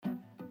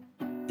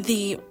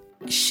The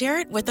share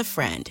it with a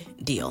friend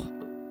deal,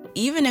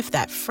 even if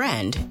that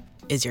friend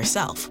is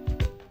yourself.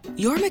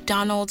 Your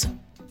McDonald's,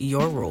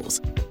 your rules.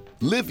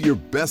 Live your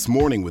best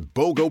morning with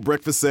BOGO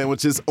breakfast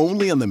sandwiches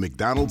only on the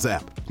McDonald's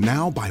app.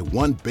 Now buy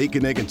one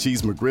bacon, egg, and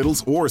cheese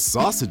McGriddles or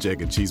sausage,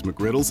 egg, and cheese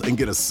McGriddles and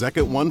get a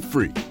second one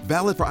free.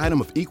 Valid for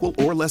item of equal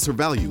or lesser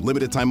value.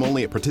 Limited time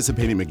only at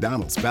participating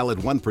McDonald's.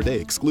 Valid one per day.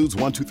 Excludes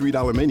 $1, $2,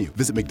 $3 menu.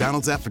 Visit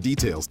McDonald's app for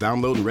details.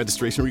 Download and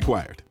registration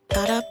required.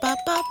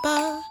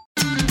 Ba-da-ba-ba-ba.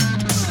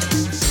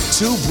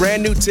 2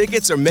 brand new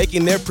tickets are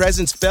making their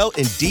presence felt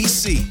in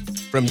D.C.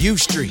 From U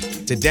Street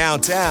to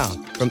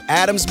downtown, from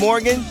Adams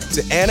Morgan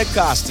to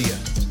Anacostia.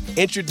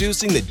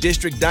 Introducing the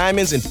District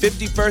Diamonds and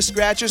 51st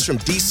Scratchers from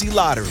DC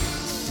Lottery.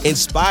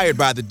 Inspired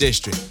by the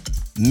District.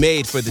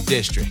 Made for the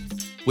District.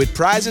 With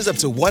prizes up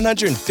to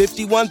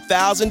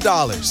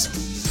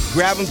 $151,000.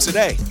 Grab them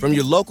today from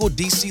your local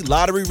DC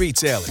Lottery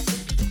retailer.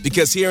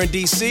 Because here in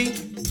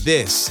DC,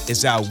 this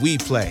is how we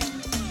play.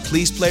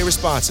 Please play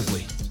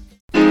responsibly.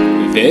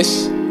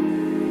 This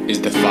is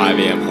the 5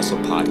 a.m. Hustle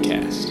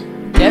Podcast.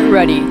 Get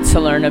ready to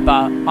learn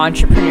about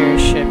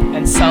entrepreneurship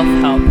and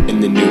self-help in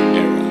the new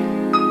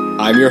era.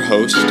 I'm your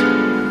host,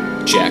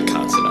 Jack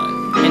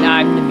Considine. And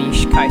I'm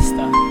Nimish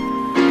Kaista.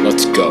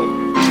 Let's go.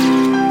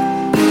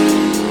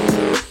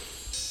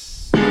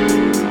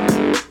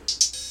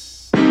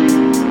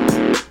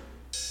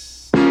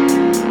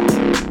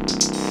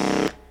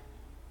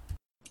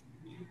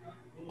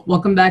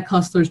 Welcome back,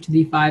 hustlers, to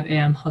the 5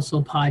 a.m.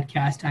 Hustle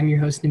Podcast. I'm your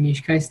host,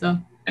 Nimish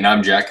Kaista. And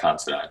I'm Jack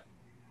Considine.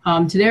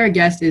 Today our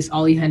guest is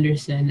Ollie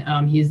Henderson.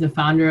 He's the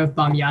founder of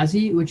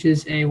Bamyazi, which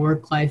is a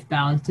work-life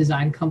balance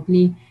design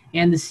company,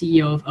 and the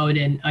CEO of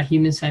Odin, a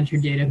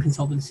human-centered data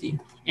consultancy.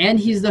 And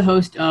he's the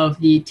host of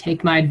the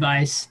Take My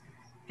Advice,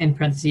 in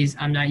parentheses,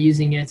 I'm Not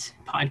Using It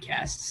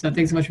podcast. So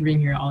thanks so much for being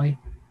here, Ollie.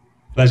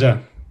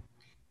 Pleasure.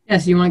 Yeah,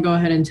 so you want to go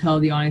ahead and tell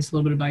the audience a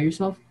little bit about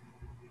yourself?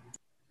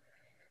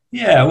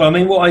 Yeah, well, I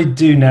mean, what I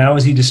do now,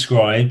 as you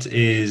described,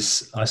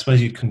 is, I suppose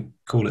you can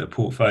call it a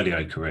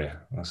portfolio career.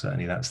 Well,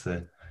 certainly that's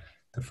the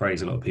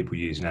phrase a lot of people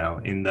use now,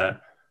 in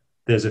that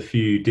there's a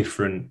few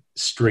different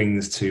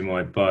strings to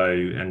my bow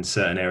and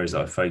certain areas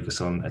that I focus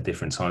on at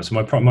different times. So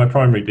my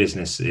primary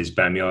business is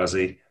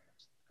Bamyazi.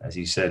 As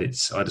you said,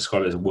 I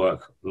describe it as a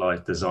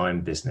work-life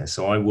design business.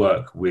 So I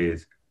work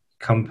with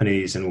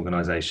companies and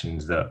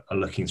organizations that are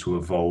looking to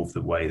evolve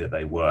the way that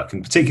they work,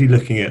 and particularly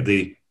looking at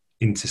the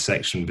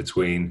intersection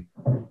between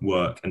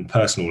work and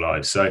personal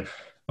lives. So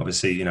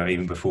obviously,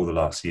 even before the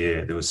last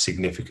year, there was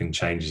significant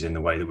changes in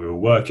the way that we were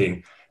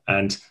working,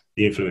 and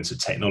the influence of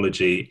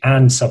technology,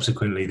 and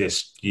subsequently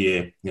this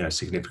year,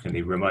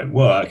 significantly remote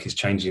work is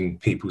changing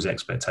people's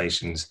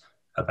expectations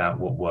about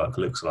what work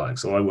looks like.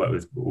 So I work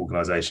with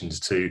organizations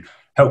to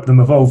help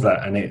them evolve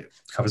that, and it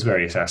covers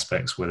various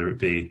aspects, whether it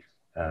be,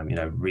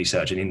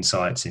 research and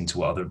insights into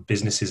what other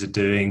businesses are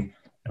doing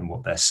and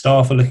what their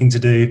staff are looking to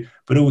do,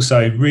 but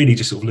also really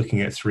just sort of looking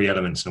at 3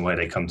 elements and the way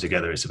they come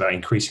together. It's about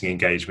increasing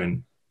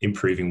engagement,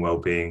 improving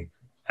well-being,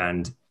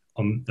 and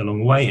along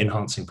the way,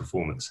 enhancing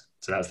performance.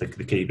 So that's the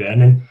key bit.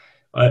 And then,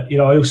 I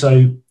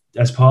also,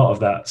 as part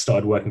of that,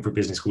 started working for a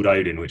business called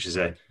Odin, which is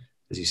as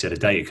you said, a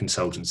data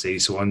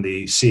consultancy. So I'm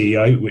the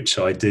CEO, which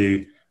I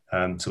do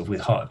sort of with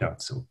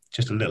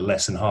just a little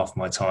less than half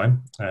my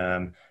time.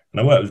 And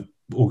I work with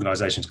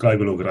organizations,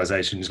 global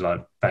organizations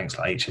like banks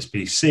like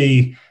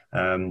HSBC,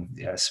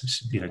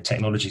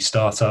 technology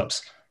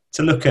startups,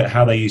 to look at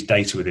how they use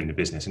data within the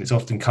business. And it's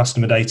often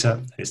customer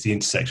data. It's the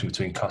intersection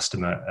between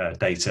customer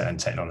data and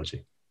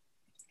technology.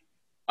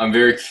 I'm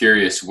very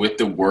curious, with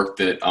the work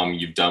that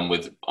you've done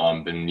with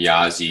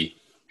Bamyazi,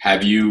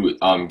 have you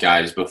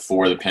guys,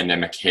 before the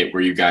pandemic hit,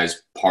 were you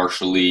guys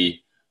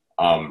partially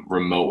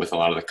remote with a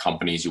lot of the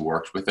companies you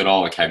worked with at all?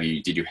 Like,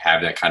 did you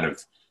have that kind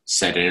of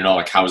set in at all?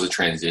 Like, how was the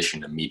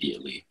transition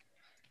immediately?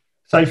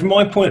 So from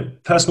my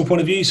personal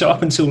point of view, so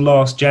up until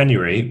last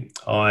January,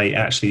 I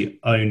actually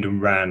owned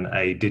and ran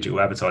a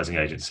digital advertising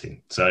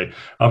agency. So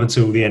up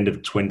until the end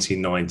of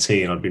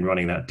 2019, I'd been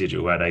running that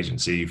digital ad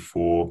agency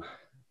for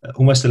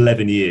almost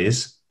 11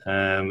 years.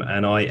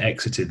 And I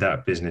exited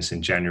that business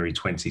in January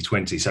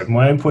 2020. So from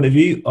my own point of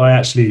view, I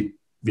actually,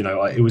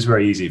 it was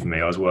very easy for me.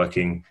 I was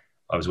working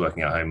at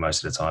home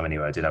most of the time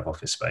anyway. I did have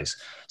office space.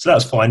 So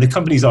that's fine. The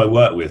companies I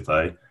work with,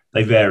 though,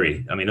 they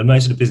vary. I mean,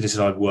 most of the businesses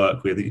I've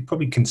worked with, you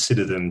probably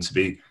consider them to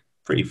be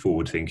pretty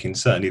forward thinking.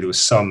 Certainly there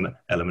was some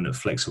element of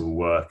flexible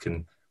work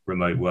and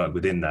remote work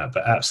within that,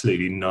 but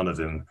absolutely none of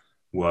them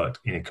worked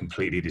in a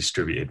completely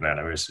distributed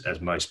manner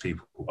as most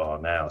people are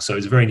now. So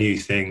it's a very new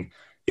thing.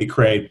 It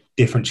created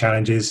different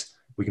challenges.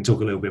 We can talk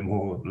a little bit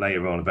more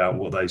later on about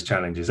what those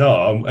challenges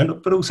are,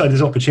 but also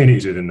there's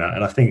opportunities within that.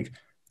 And I think,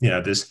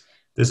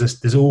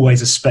 there's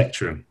always a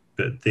spectrum,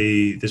 but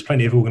there's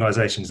plenty of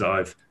organisations that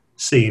I've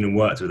seen and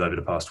worked with over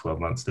the past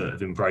 12 months that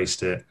have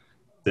embraced it,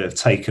 that have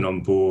taken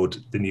on board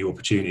the new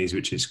opportunities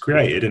which it's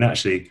created, and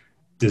actually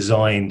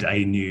designed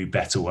a new,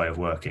 better way of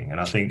working.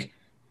 And I think,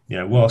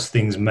 whilst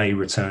things may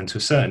return to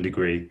a certain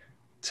degree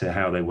to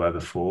how they were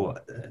before,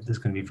 there's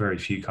going to be very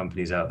few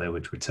companies out there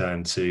which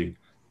return to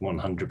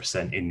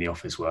 100% in the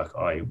office work,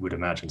 I would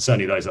imagine.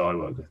 Certainly those that I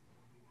work with.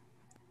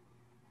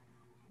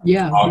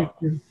 Yeah. For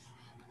sure.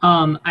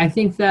 I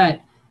think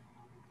that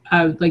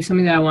like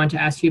something that I wanted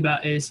to ask you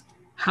about is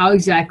how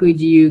exactly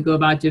do you go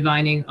about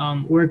defining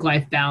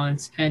work-life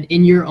balance, and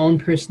in your own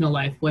personal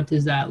life, what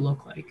does that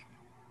look like?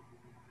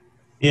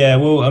 Yeah,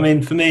 well, I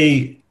mean, for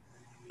me,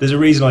 there's a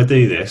reason I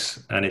do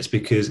this, and it's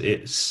because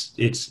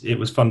it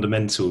was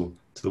fundamental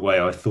to the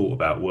way I thought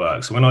about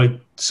work. So when I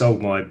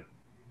sold my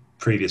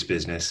previous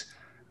business,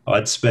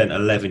 I'd spent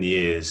 11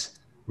 years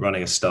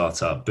running a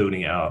startup,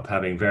 building it up,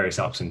 having various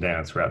ups and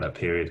downs throughout that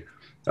period.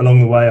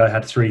 Along the way, I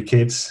had 3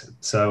 kids,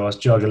 so I was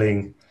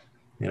juggling,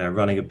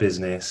 running a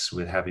business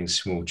with having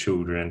small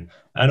children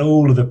and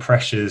all of the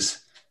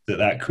pressures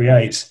that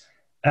creates.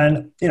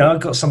 And, I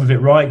got some of it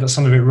right, got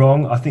some of it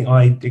wrong. I think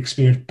I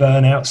experienced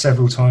burnout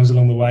several times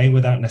along the way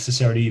without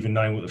necessarily even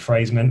knowing what the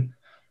phrase meant.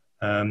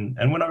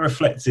 And when I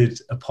reflected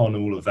upon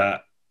all of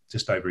that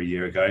just over a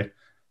year ago,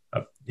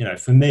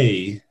 for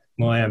me,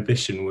 my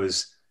ambition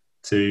was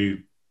to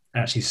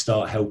actually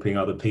start helping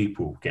other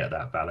people get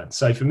that balance.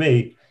 So for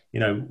me,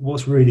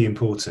 what's really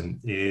important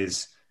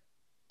is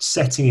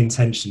setting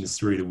intentions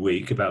through the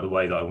week about the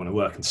way that I want to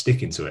work and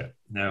sticking to it.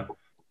 Now,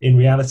 in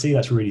reality,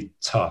 that's really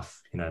tough.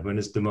 When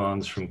there's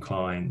demands from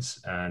clients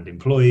and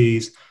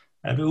employees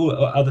and all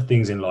other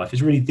things in life,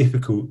 it's really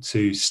difficult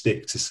to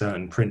stick to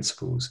certain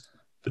principles.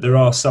 But there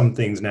are some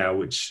things now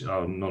which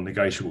are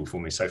non-negotiable for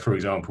me. So, for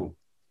example,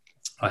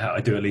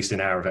 I do at least an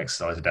hour of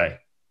exercise a day,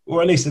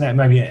 or at least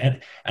maybe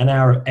an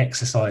hour of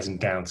exercise and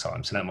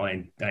downtime. So that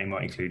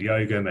might include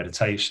yoga,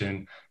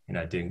 meditation,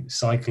 doing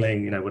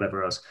cycling,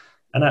 whatever else.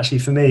 And actually,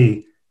 for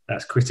me,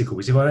 that's critical,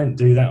 because if I don't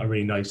do that, I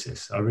really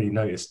notice, how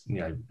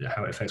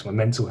it affects my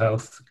mental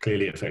health.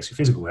 Clearly it affects your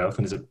physical health,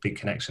 and there's a big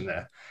connection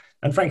there.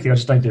 And frankly, I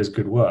just don't do as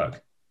good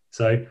work.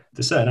 So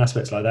there's certain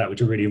aspects like that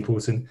which are really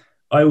important.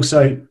 I like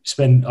to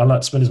spend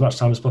as much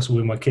time as possible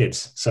with my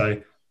kids.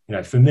 So,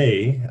 for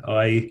me,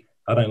 I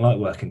don't like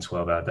working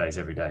 12-hour days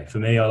every day. For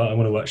me, I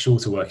want to work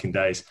shorter working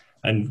days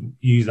and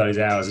use those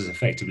hours as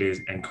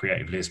effectively and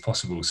creatively as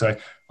possible. So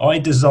I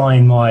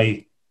design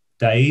my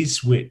days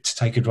to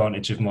take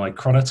advantage of my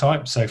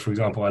chronotype. So, for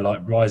example, I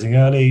like rising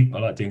early. I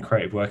like doing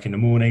creative work in the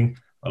morning.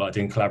 I like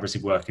doing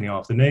collaborative work in the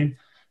afternoon.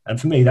 And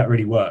for me, that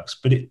really works.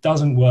 But it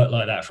doesn't work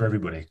like that for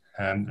everybody.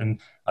 And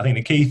I think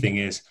the key thing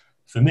is,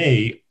 for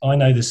me, I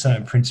know there's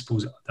certain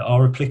principles that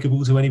are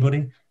applicable to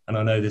anybody. And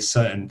I know there's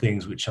certain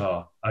things which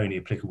are only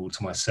applicable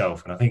to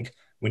myself. And I think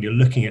when you're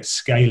looking at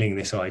scaling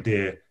this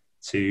idea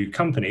to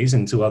companies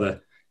and to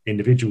other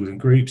individuals and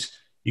groups,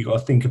 you've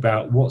got to think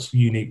about what's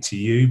unique to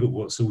you, but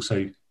what's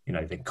also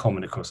then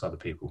common across other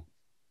people.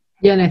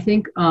 Yeah, and I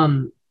think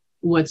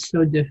what's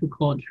so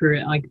difficult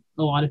for like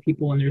a lot of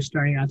people when they're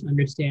starting out to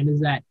understand is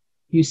that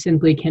you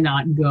simply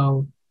cannot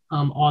go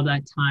all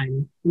that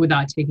time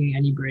without taking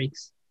any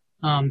breaks.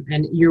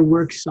 And your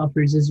work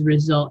suffers as a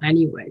result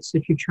anyway. So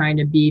if you're trying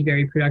to be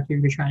very productive,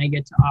 you're trying to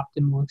get to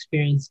optimal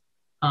experience,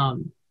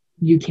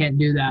 you can't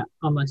do that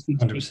unless you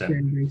take 100%.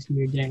 certain breaks in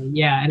your day.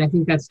 Yeah, and I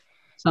think that's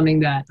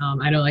something that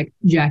I know like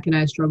Jack and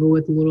I struggle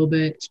with a little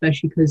bit,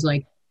 especially because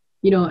like,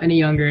 in a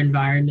younger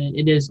environment,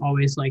 it is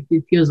always like,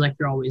 it feels like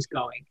you're always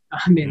going.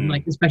 I mean,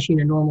 like, especially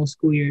in a normal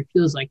school year, it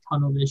feels like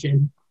tunnel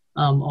vision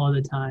all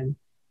the time.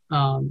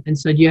 And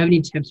so do you have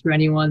any tips for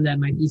anyone that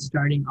might be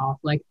starting off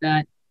like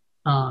that?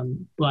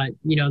 But,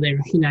 they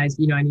recognize,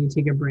 I need to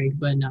take a break,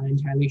 but not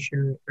entirely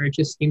sure, or it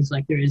just seems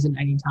like there isn't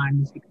any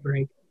time to take a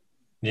break.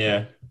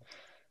 Yeah.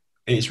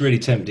 It's really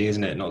tempting,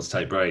 isn't it, not to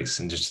take breaks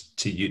and just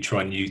to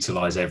try and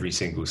utilize every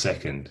single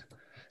second.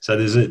 So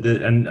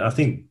and I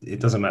think it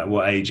doesn't matter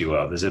what age you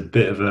are, there's a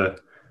bit of a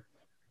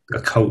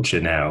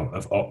culture now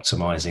of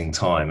optimizing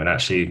time. And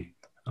actually,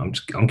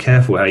 I'm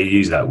careful how you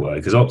use that word,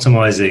 because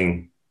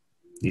optimizing,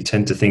 you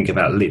tend to think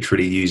about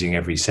literally using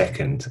every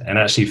second. And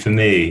actually, for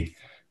me,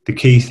 the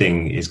key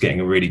thing is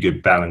getting a really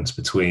good balance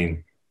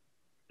between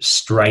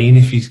strain,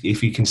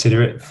 if you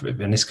consider it,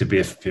 and this could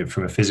be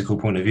from a physical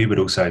point of view, but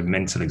also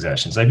mental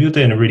exertion. So if you're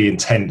doing a really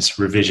intense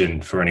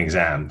revision for an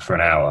exam for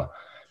an hour,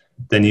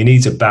 then you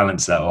need to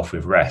balance that off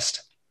with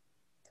rest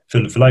for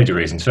loads of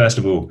reasons. First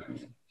of all,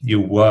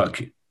 your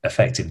work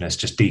effectiveness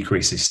just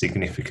decreases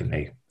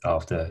significantly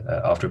after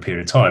a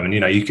period of time. And,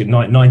 you could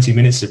 90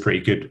 minutes is a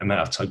pretty good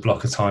amount of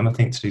block of time, I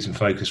think, to do some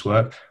focused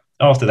work.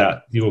 After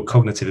that, your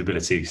cognitive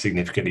ability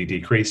significantly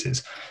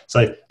decreases.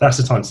 So that's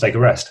the time to take a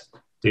rest.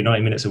 Do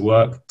 90 minutes of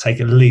work, take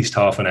at least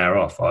half an hour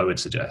off, I would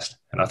suggest.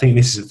 And I think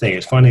this is the thing,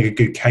 it's finding a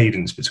good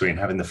cadence between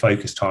having the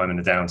focus time and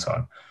the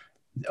downtime.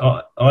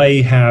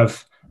 I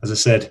have, as I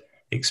said,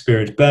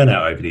 experienced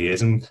burnout over the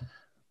years, and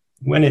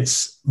when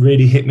it's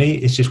really hit me,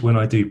 it's just when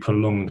I do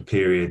prolonged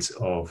periods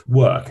of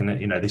work. And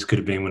this could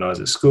have been when I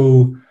was at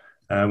school,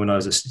 when I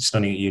was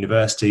studying at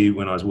university,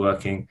 when I was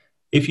working.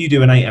 If you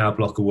do an 8-hour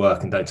block of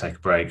work and don't take a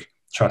break,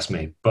 trust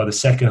me, by the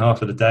second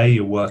half of the day,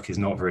 your work is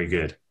not very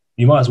good.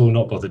 You might as well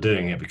not bother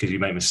doing it, because you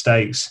make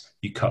mistakes,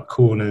 you cut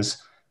corners.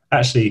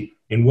 Actually,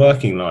 in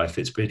working life,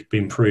 it's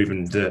been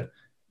proven that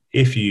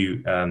if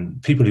you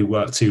people who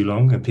work too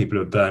long and people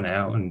who are burnt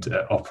out and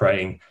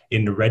operating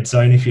in the red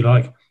zone, if you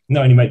like,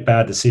 not only make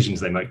bad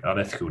decisions, they make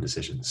unethical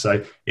decisions.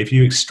 So if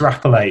you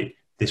extrapolate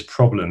this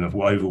problem of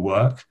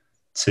overwork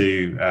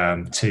to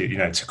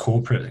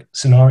corporate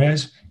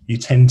scenarios, you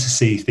tend to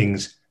see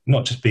things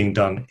not just being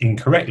done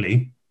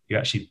incorrectly, you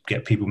actually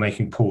get people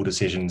making poor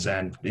decisions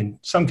and in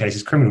some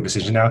cases criminal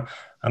decisions. Now,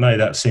 I know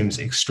that seems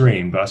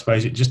extreme, but I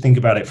suppose just think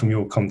about it from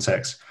your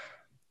context.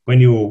 When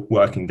you're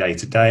working day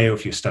to day, or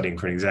if you're studying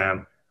for an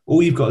exam,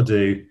 all you've got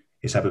to do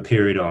is have a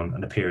period on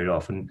and a period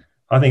off. And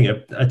I think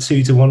a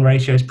 2-to-1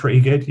 ratio is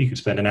pretty good. You could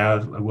spend an hour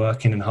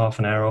working and half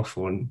an hour off,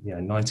 or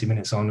 90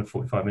 minutes on and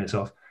 45 minutes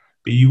off.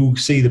 But you will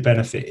see the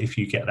benefit if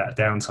you get that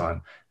downtime.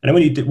 And then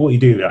when you do, what you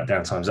do with that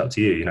downtime is up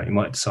to you. You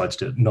might decide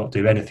to not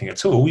do anything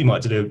at all. You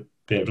might do a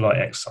bit of light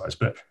exercise,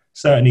 but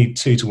certainly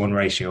 2-to-1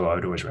 ratio I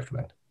would always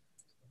recommend.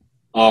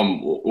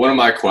 One of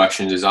my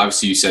questions is,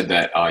 obviously you said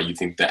that you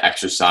think the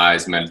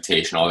exercise,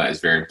 meditation, all that is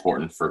very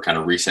important for kind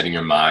of resetting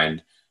your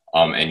mind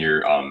and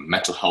your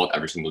mental health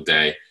every single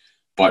day.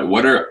 But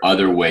what are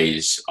other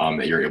ways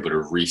that you're able to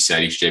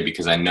reset each day?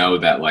 Because I know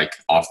that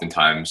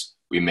oftentimes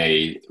we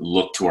may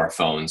look to our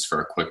phones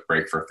for a quick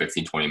break for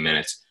 15-20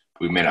 minutes.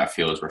 But we may not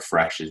feel as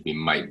refreshed as we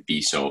might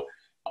be. So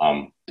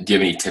do you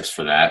have any tips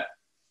for that?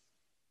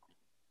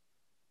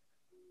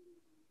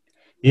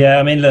 Yeah,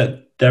 I mean, look,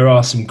 there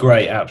are some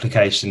great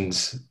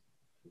applications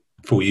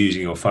for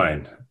using your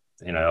phone.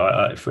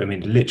 I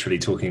mean, literally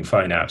talking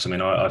phone apps. I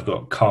mean, I've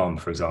got Calm,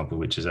 for example,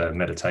 which is a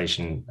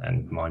meditation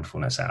and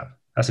mindfulness app.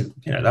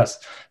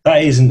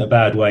 That isn't a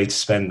bad way to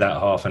spend that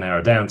half an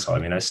hour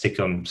downtime.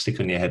 Stick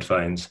on your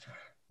headphones,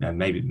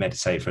 maybe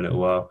meditate for a little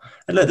while.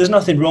 And look, there's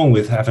nothing wrong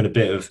with having a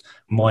bit of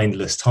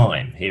mindless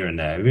time here and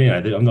there.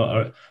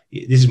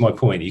 This is my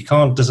point. You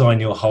can't design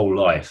your whole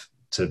life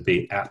to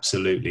be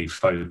absolutely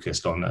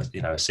focused on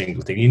a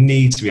single thing. You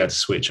need to be able to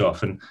switch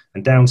off, and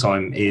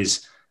downtime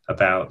is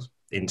about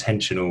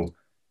intentional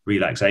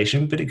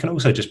relaxation, but it can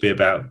also just be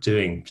about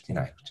doing,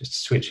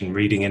 just switching,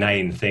 reading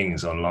inane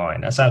things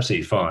online. That's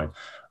absolutely fine.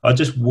 I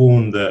just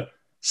warn that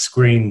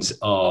screens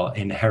are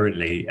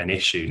inherently an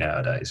issue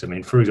nowadays. I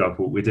mean, for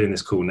example, we're doing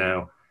this call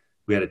now.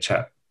 We had a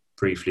chat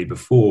briefly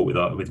before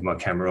with my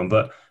camera on,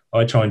 but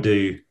I try and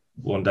do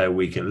one day a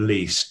week at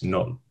least,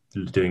 not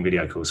doing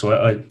video calls. So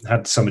I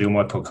had somebody on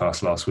my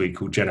podcast last week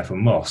called Jennifer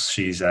Moss.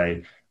 She's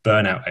a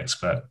burnout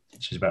expert.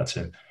 She's about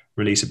to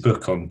release a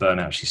book on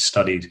burnout. She's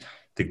studied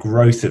the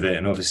growth of it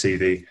and obviously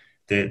the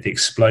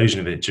explosion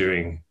of it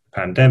during the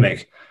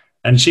pandemic.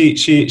 And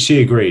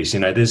she agrees.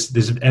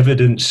 There's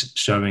evidence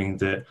showing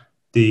that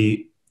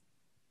the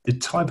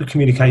type of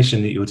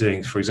communication that you're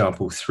doing, for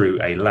example,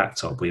 through a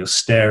laptop where you're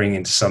staring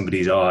into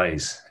somebody's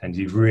eyes and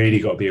you've really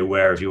got to be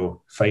aware of your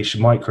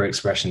facial micro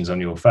expressions on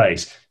your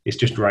face, it's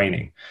just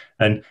draining.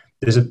 And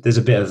there's a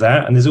bit of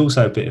that, and there's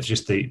also a bit of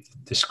just the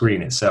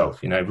screen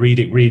itself.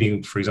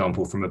 Reading, for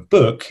example, from a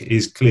book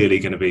is clearly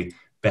going to be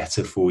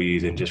better for you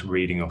than just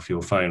reading off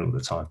your phone all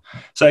the time.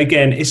 So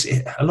again,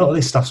 a lot of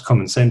this stuff's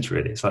common sense,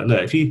 really. It's like,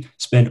 look, if you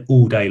spend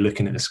all day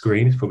looking at the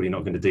screen, it's probably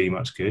not going to do you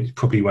much good. You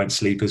probably won't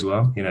sleep as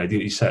well.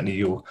 Certainly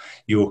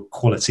your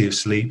quality of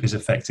sleep is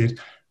affected.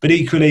 But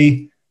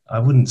equally, I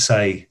wouldn't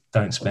say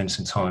don't spend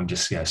some time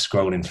just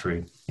scrolling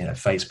through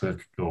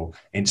Facebook or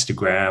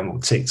Instagram or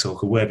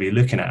TikTok or wherever you're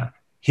looking at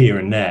here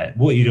and there.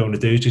 What you don't want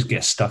to do is just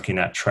get stuck in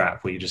that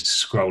trap where you're just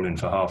scrolling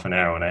for half an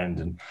hour on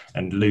end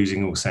and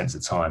losing all sense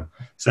of time.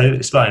 So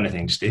it's like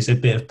anything, it's a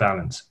bit of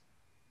balance.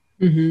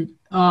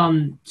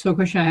 Mm-hmm. So a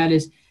question I had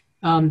is,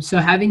 so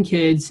having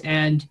kids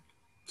and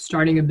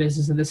starting a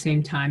business at the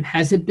same time,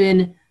 has it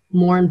been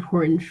more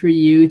important for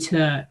you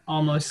to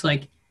almost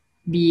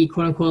be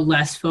quote unquote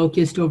less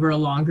focused over a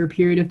longer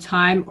period of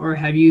time? Or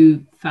have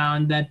you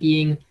found that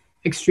being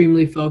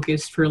extremely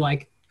focused for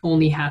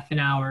only half an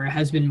hour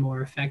has been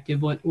more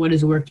effective? What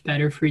has worked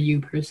better for you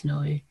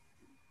personally?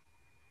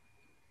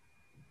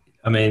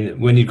 I mean,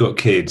 when you've got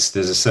kids,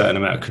 there's a certain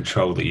amount of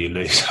control that you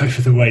lose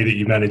over the way that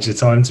you manage your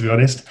time, to be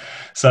honest.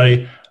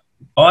 So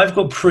I've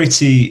got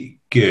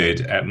pretty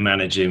good at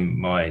managing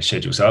my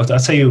schedule. So I'll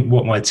tell you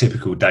what my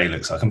typical day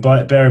looks like. And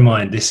bear in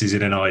mind, this is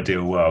in an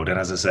ideal world. And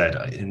as I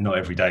said, not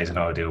every day is an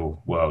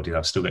ideal world.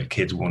 I've still got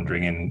kids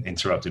wandering in,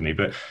 interrupting me.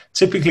 But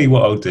typically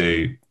what I'll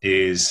do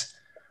is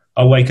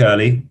I'll wake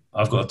early.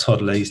 I've got a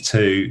toddler, he's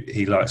 2.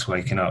 He likes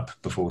waking up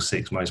before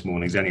 6 most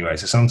mornings anyway.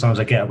 So sometimes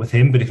I get up with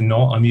him, but if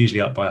not, I'm usually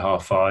up by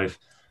 5:30,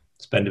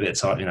 spend a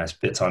bit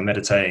of time,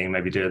 meditating,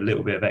 maybe do a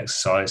little bit of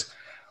exercise,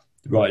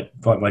 write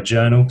my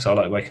journal. So I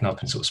like waking up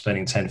and sort of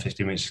spending 10-15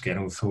 minutes just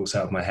getting all the thoughts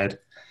out of my head.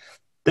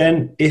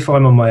 Then if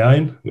I'm on my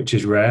own, which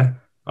is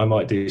rare, I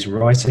might do some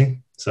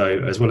writing. So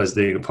as well as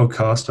doing a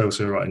podcast, I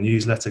also write a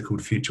newsletter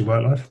called Future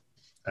Work Life.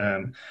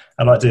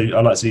 I like to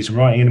do some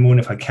writing in the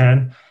morning if I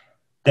can.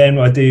 Then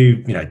I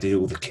do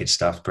all the kids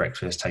stuff,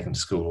 breakfast, take them to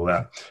school, all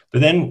that.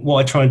 But then what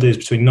I try and do is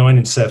between 9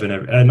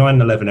 and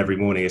 11 every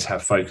morning is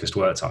have focused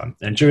work time.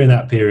 And during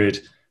that period,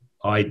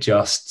 I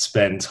just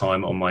spend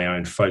time on my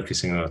own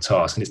focusing on a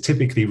task. And it's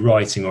typically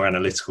writing or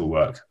analytical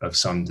work of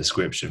some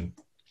description.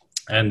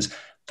 And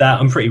that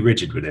I'm pretty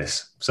rigid with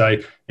this. So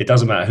it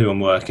doesn't matter who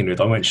I'm working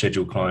with. I won't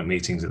schedule client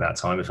meetings at that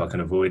time if I can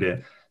avoid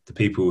it. The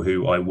people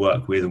who I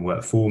work with and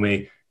work for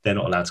me, they're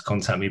not allowed to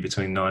contact me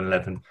between 9 and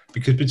 11,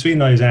 because between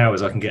those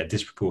hours I can get a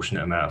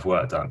disproportionate amount of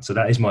work done. So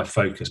that is my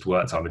focused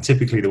work time. And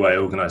typically the way I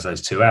organise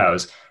those 2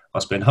 hours,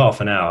 I'll spend half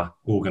an hour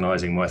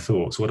organising my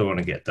thoughts. What do I want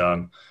to get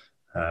done?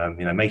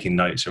 Making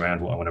notes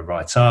around what I want to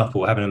write up,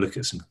 or having a look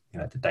at some,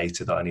 the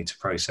data that I need to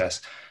process.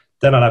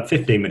 Then I'll have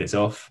 15 minutes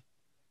off,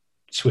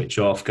 switch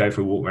off, go for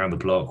a walk around the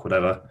block,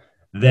 whatever.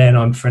 Then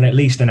I'm for at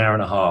least an hour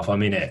and a half,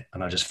 I'm in it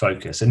and I just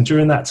focus. And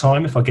during that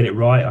time, if I get it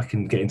right, I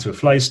can get into a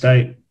flow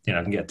state,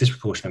 I can get a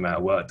disproportionate amount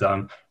of work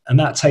done. And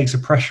that takes the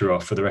pressure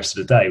off for the rest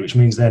of the day, which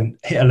means then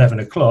hit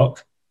 11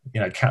 o'clock,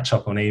 catch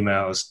up on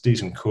emails, do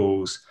some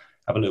calls,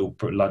 have a little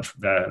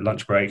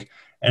lunch break.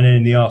 And then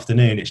in the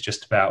afternoon, it's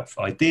just about,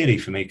 ideally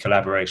for me,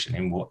 collaboration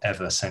in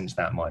whatever sense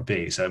that might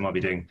be. So it might be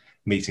doing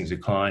meetings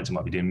with clients, it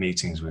might be doing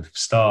meetings with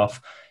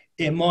staff.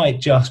 It might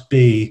just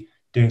be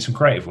doing some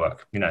creative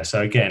work,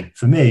 So again,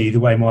 for me, the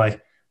way my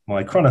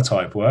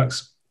chronotype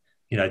works,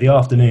 the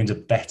afternoons are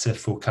better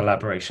for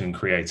collaboration and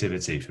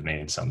creativity for me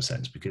in some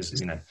sense, because,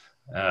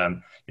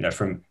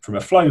 from a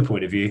flow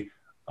point of view,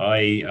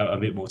 I'm a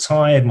bit more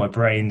tired. My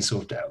brain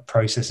sort of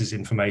processes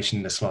information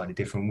in a slightly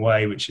different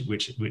way, which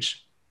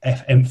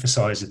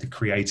emphasizes the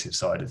creative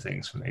side of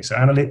things for me. So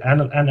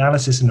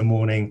analysis in the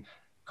morning,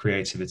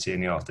 creativity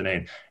in the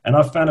afternoon. And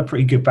I've found a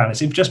pretty good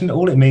balance.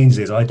 All it means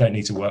is I don't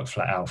need to work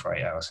flat out for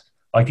 8 hours.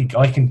 I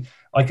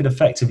could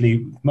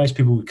effectively, most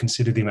people would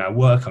consider the amount of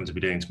work I'm to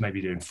be doing to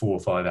maybe doing 4 or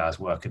 5 hours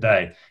work a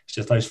day. It's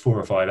just those 4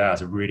 or 5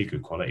 hours are really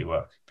good quality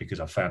work, because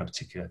I've found a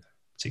particular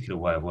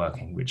way of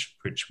working, which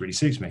really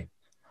suits me.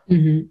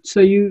 Mm-hmm.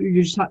 So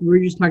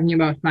we're just talking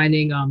about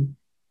finding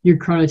your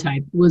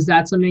chronotype. Was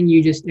that something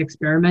you just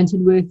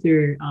experimented with,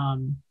 or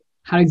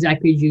how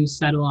exactly did you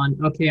settle on,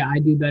 okay, I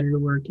do better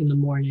work in the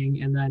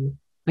morning, and then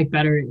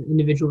better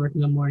individual work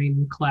in the morning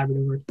and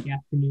collaborative work in the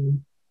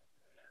afternoon?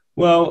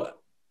 Well,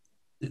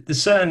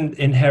 there's certain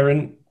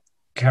inherent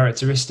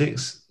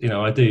characteristics.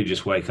 I do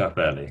just wake up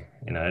early,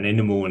 and in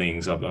the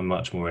mornings I'm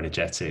much more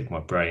energetic. My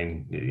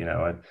brain,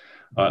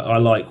 I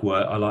like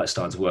work. I like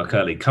starting to work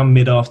early. Come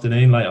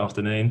mid-afternoon, late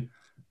afternoon,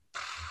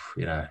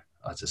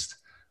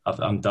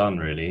 I'm done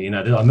really.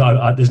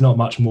 There's not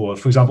much more.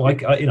 For example,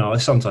 I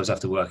sometimes have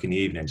to work in the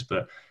evenings,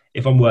 but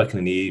if I'm working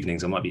in the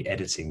evenings, I might be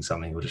editing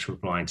something or just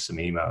replying to some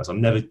emails.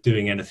 I'm never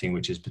doing anything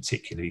which is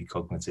particularly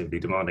cognitively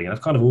demanding. And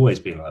I've kind of always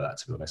been like that,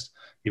 to be honest.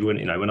 Even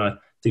when I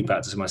think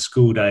back to my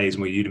school days,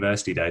 my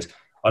university days,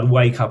 I'd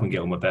wake up and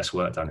get all my best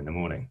work done in the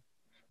morning.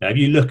 Now, if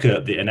you look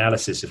at the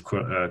analysis of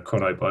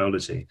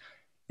chronobiology,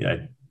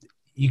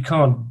 you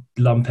can't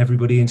lump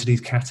everybody into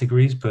these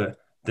categories, but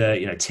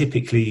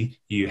typically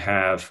you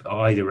have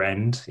either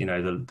end,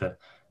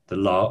 the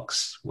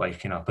larks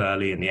waking up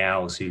early and the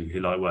owls who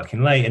like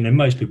working late, and then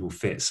most people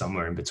fit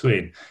somewhere in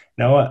between.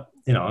 Now,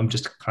 I'm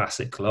just a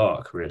classic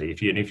lark, really.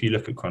 If you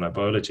look at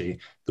chronobiology,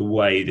 the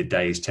way the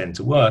days tend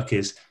to work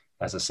is,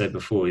 as I said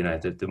before,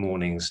 the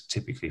mornings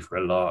typically for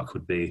a lark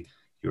would be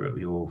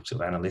your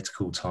sort of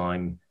analytical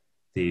time.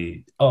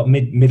 The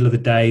middle of the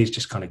day is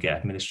just kind of get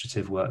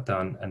administrative work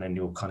done, and then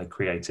your kind of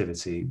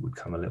creativity would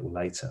come a little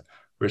later.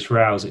 Whereas for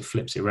owls, it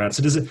flips it around.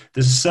 So there's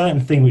a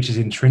certain thing which is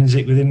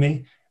intrinsic within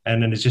me,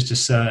 and then there's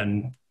just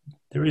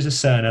there is a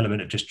certain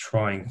element of just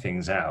trying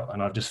things out,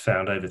 and I've just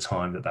found over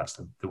time that that's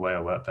the way I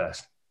work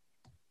best.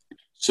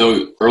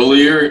 So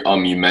earlier,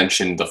 you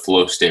mentioned the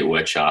flow state,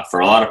 which for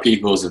a lot of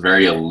people is a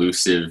very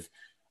elusive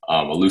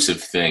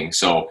thing.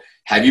 So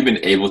have you been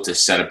able to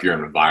set up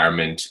your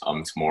environment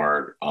to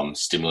more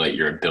stimulate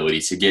your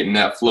ability to get in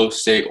that flow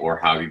state, or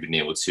how have you been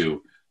able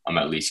to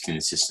at least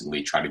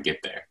consistently try to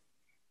get there?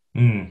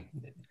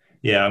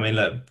 Yeah, I mean,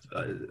 look,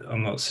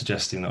 I'm not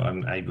suggesting that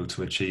I'm able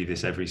to achieve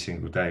this every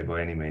single day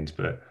by any means,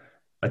 but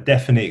I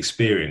definitely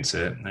experience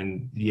it.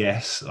 And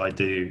yes, I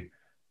do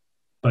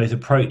both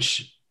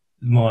approach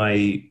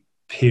my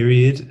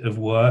period of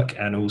work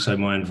and also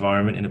my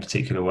environment in a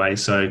particular way.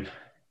 So,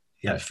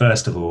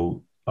 first of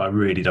all, I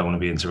really don't want to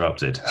be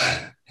interrupted.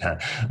 I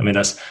mean,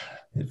 that's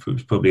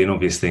probably an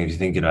obvious thing if you're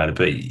thinking about it,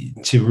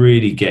 but to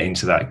really get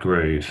into that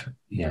groove,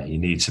 you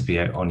need to be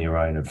on your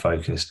own and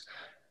focused.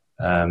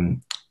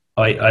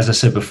 As I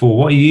said before,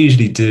 what I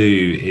usually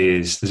do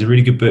is, there's a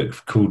really good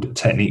book called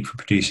Technique for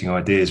Producing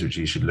Ideas, which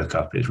you should look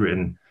up. It's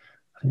written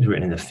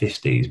in the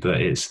 50s, but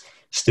it's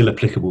still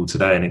applicable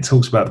today. And it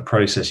talks about the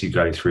process you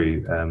go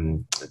through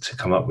to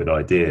come up with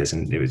ideas.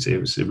 And it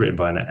was written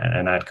by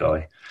an ad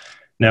guy.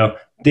 Now,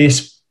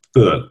 this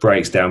book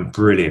breaks down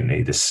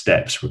brilliantly the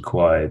steps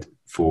required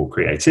for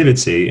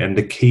creativity. And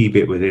the key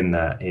bit within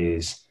that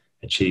is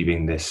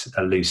achieving this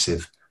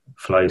elusive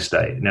flow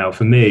state. Now,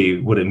 for me,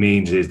 what it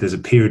means is there's a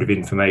period of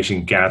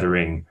information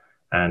gathering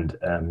and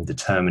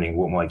determining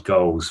what my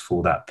goals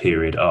for that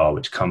period are,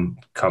 which come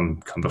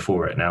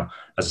before it. Now,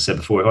 as I said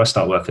before, if I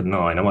start work at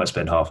 9, I might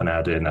spend half an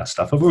hour doing that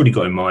stuff. I've already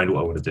got in mind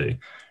what I want to do.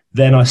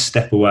 Then I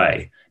step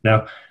away.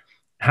 Now,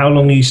 how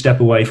long you step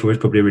away for is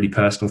probably a really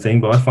personal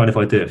thing, but I find if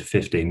I do it for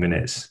 15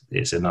 minutes,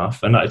 it's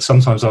enough. And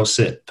sometimes I'll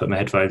put my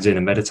headphones in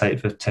and meditate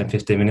for 10,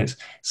 15 minutes.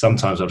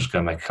 Sometimes I'll just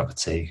go make a cup of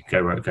tea,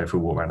 go for a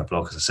walk around the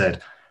block, as I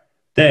said.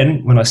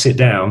 Then when I sit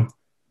down,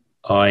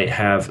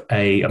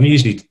 I'm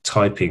usually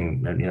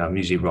typing, I'm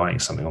usually writing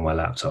something on my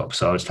laptop.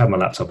 So I just have my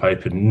laptop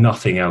open,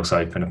 nothing else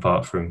open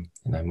apart from,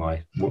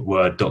 my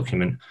Word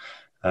document.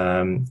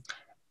 I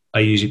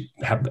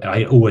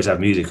always have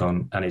music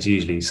on, and it's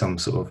usually some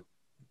sort of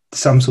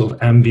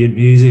ambient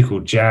music or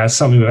jazz,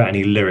 something without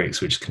any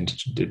lyrics, which can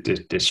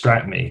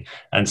distract me,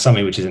 and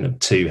something which isn't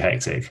too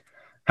hectic.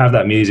 Have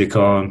that music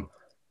on,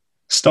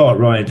 start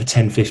writing for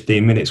 10,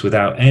 15 minutes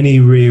without any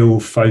real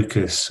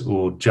focus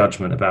or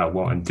judgment about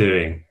what I'm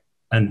doing.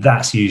 And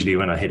that's usually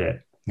when I hit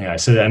it.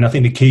 And I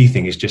think the key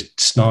thing is just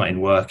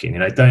starting working.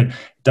 Don't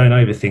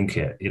overthink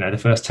it. The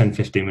first 10,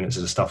 15 minutes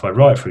of the stuff I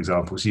write, for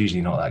example, is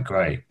usually not that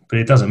great, but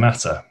it doesn't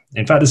matter.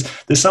 In fact,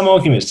 there's some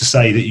arguments to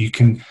say that you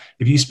can,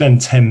 if you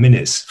spend 10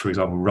 minutes, for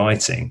example,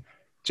 writing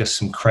just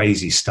some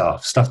crazy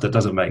stuff that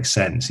doesn't make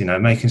sense,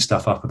 making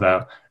stuff up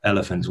about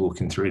elephants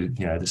walking through,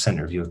 the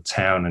center of your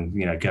town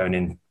and, going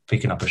in,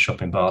 picking up a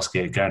shopping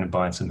basket, going and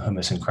buying some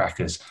hummus and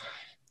crackers,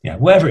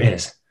 whatever it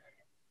is,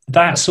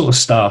 that sort of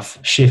stuff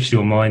shifts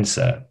your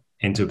mindset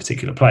into a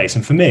particular place.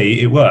 And for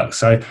me, it works.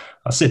 So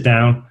I'll sit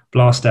down,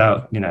 blast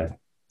out,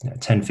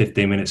 10,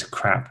 15 minutes of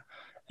crap.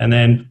 And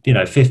then,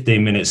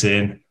 15 minutes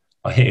in,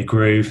 I hit a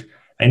groove.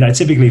 And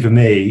typically for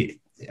me,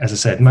 as I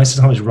said, most of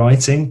the time it's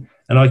writing,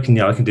 and I can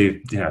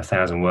do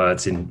 1,000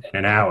 words in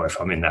an hour if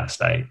I'm in that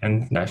state.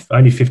 And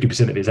only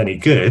 50% of it is any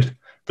good.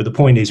 But the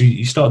point is,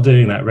 you start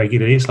doing that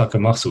regularly. It's like a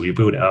muscle. You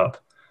build it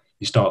up.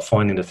 You start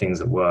finding the things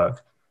that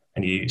work,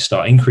 and you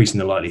start increasing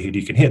the likelihood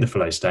you can hit the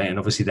flow state, and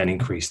obviously then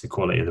increase the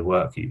quality of the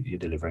work you're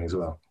delivering as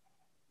well.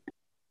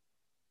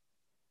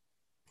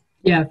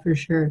 Yeah, for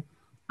sure.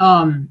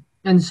 And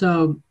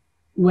so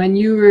when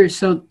you were,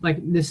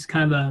 this is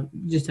kind of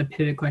just a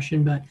pivot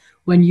question, but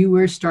when you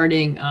were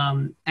starting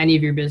any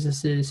of your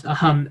businesses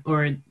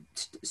or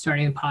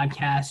starting a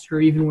podcast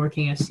or even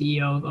working as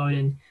CEO of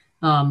Odin,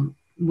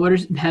 what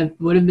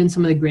have been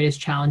some of the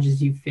greatest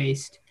challenges you've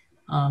faced,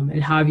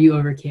 and how have you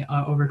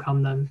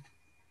overcome them?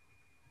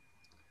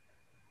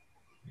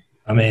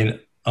 I mean,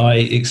 I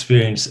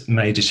experience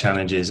major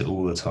challenges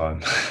all the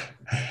time.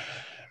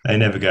 They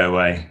never go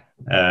away.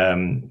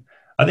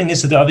 I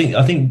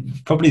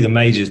think probably the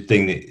major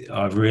thing that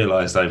I've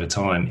realized over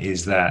time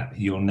is that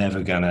you're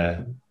never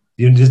gonna.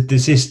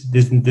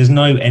 There's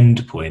no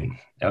end point.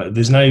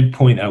 There's no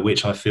point at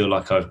which I feel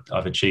like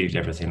I've achieved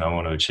everything I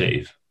want to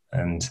achieve,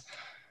 and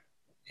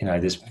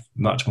there's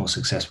much more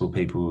successful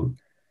people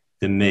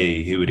than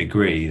me who would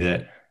agree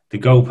that the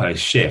goalposts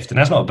shift, and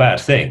that's not a bad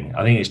thing.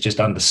 I think it's just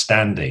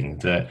understanding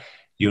that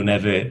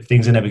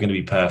things are never going to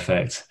be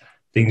perfect.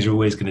 Things are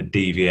always going to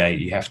deviate.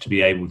 You have to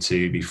be able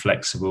to be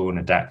flexible and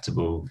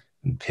adaptable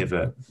and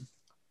pivot.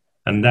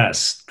 And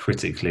that's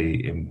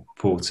critically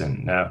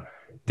important. Now,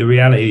 the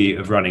reality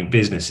of running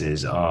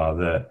businesses are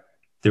that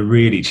the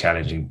really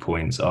challenging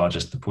points are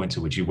just the points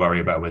at which you worry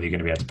about whether you're going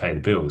to be able to pay the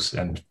bills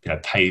and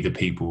pay the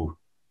people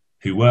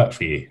who work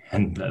for you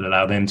and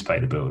allow them to pay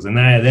the bills. And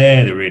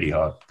they're the really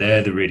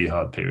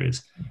hard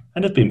periods.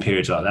 And there've been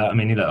periods like that. I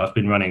mean, I've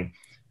been running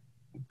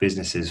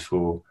businesses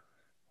for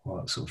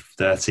sort of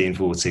 13,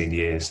 14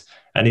 years,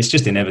 and it's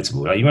just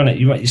inevitable. Like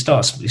you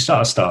start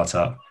a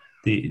startup.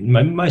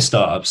 Most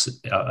startups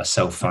are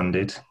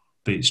self-funded,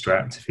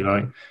 bootstrapped, if you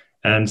like.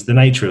 And the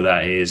nature of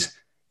that is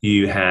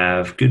you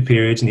have good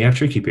periods and you have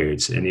tricky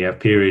periods, and you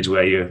have periods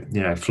where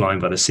you're flying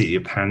by the seat of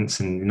your pants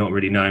and you're not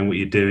really knowing what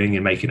you're doing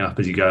and making up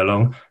as you go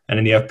along. And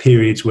then you have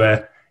periods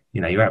where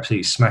you're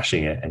absolutely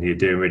smashing it and you're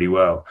doing really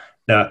well.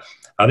 Now,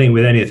 I think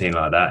with anything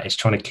like that, it's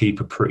trying to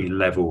keep a pretty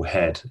level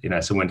head.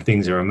 So when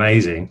things are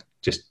amazing,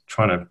 just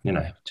trying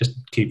to just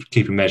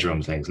keep a measure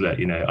on things. Look,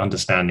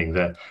 understanding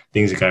that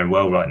things are going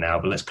well right now,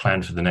 but let's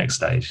plan for the next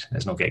stage.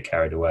 Let's not get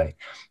carried away.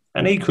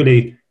 And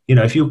equally,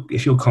 if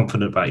you're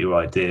confident about your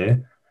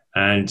idea,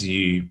 and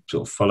you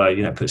sort of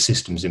follow, put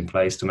systems in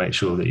place to make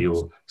sure that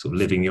you're sort of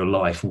living your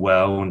life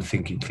well and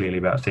thinking clearly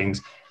about things.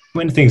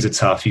 When things are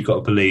tough, you've got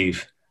to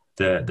believe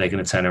that they're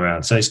going to turn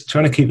around. So it's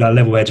trying to keep that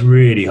level head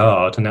really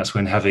hard. And that's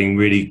when having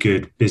really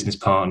good business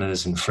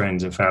partners and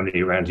friends and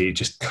family around you,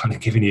 just kind of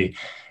giving you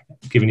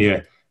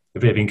a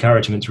bit of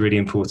encouragement is really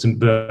important.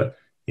 But,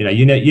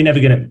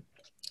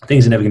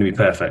 things are never going to be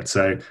perfect.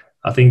 So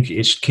I think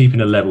it's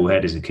keeping a level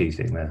head is a key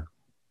thing there.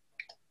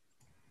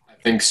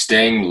 I think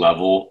staying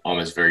level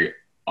is very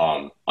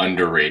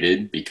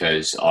underrated,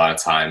 because a lot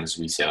of times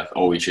we say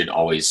we should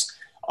always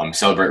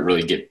celebrate,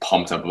 really get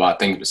pumped up about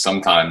things. But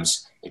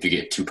sometimes if you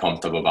get too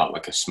pumped up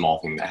about a small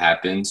thing that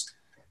happens,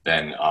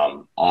 then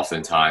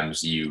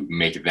oftentimes you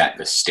make that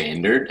the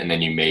standard, and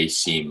then you may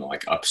seem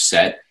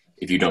upset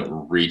if you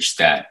don't reach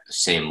that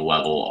same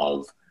level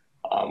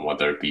of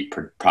whether it be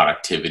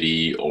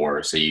productivity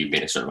or say you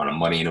made a certain amount of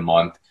money in a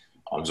month.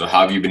 So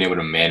how have you been able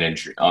to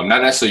manage not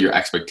necessarily your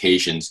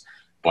expectations,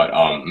 but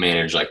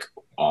manage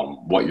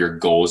what your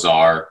goals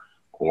are,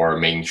 or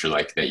making sure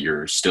like that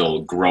you're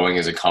still growing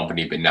as a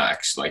company, but not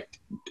like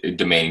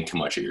demanding too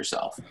much of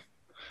yourself?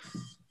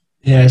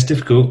 Yeah, it's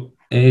difficult.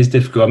 It is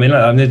difficult.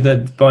 I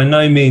mean, by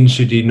no means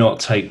should you not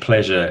take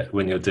pleasure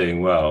when you're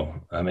doing well.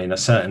 I mean, I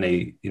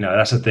certainly,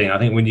 that's the thing. I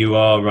think when you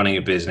are running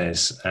a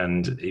business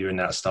and you're in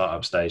that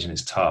startup stage and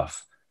it's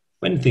tough,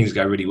 when things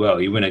go really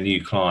well, you win a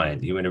new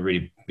client, you win a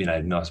really,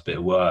 nice bit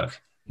of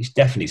work, you should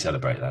definitely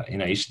celebrate that.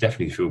 You should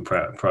definitely feel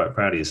proud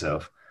of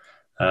yourself.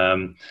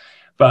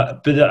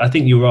 But I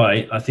think you're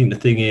right. I think the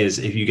thing is,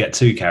 if you get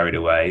too carried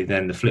away,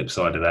 then the flip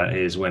side of that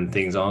is when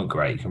things aren't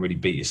great, you can really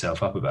beat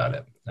yourself up about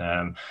it.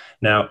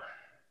 Now,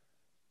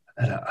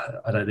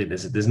 I don't think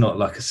there's not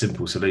like a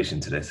simple solution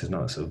to this. There's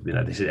not sort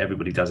of,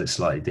 everybody does it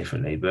slightly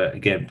differently. But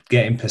again,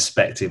 getting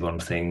perspective on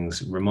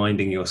things,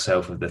 reminding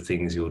yourself of the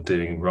things you're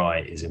doing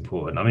right is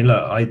important. I mean,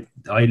 look,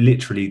 I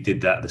literally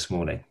did that this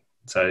morning.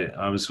 So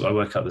I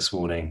woke up this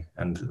morning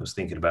and was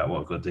thinking about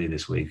what I've got to do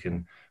this week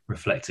and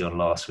reflected on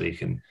last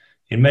week. And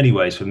in many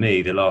ways, for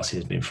me, the last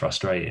year has been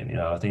frustrating.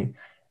 I think,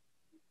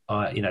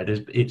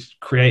 it's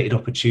created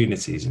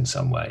opportunities in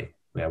some way.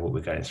 What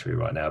we're going through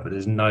right now, but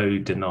there's no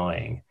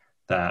denying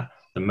that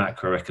the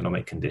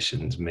macroeconomic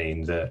conditions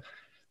mean that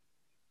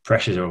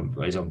pressure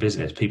is on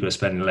business. People are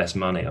spending less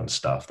money on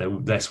stuff. They're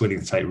less willing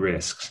to take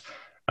risks.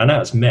 And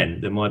that's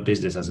meant that my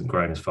business hasn't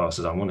grown as fast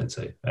as I want it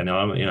to. And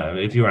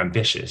if you're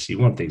ambitious, you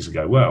want things to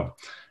go well.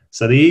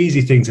 So the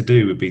easy thing to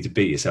do would be to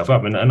beat yourself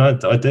up. And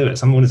I do it.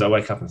 Some mornings I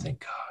wake up and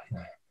think,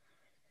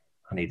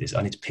 I need this.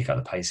 I need to pick up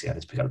the pace here. I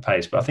need to pick up the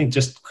pace. But I think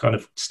just kind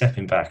of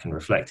stepping back and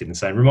reflecting and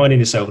saying, reminding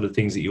yourself of the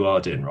things that you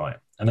are doing right.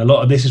 And a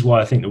lot of this is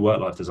why I think the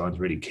work-life design is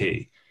really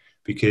key,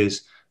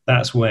 because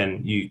that's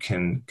when you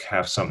can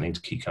have something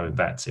to keep coming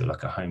back to,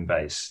 like a home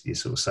base. You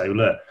sort of say,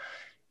 look,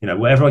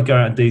 whatever I go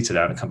out and do today,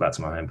 I'm going to come back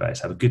to my home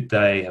base. Have a good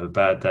day, have a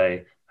bad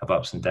day, have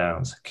ups and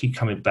downs. Keep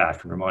coming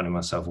back and reminding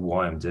myself of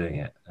why I'm doing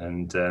it.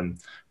 And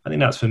I think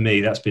that's, for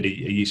me, that's been a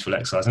useful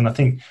exercise. And I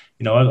think,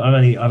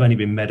 I've only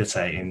been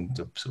meditating,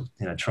 sort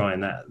of, trying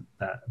that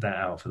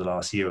out for the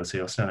last year or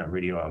two. I still don't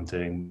really know what I'm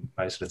doing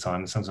most of the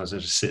time. And sometimes I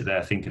just sit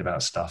there thinking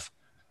about stuff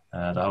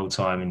the whole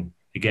time. And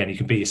again, you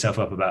can beat yourself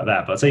up about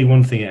that. But I'll tell you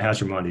one thing it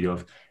has reminded you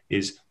of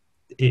is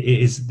it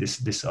is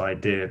this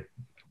idea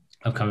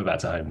of coming back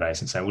to home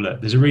base and saying, well,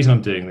 look, there's a reason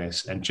I'm doing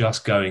this, and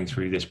just going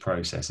through this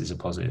process is a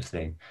positive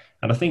thing.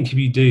 And I think if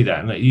you do that,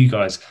 and like you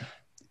guys,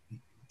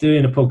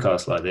 doing a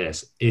podcast like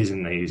this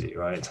isn't easy,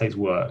 right? It takes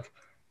work.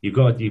 You've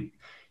got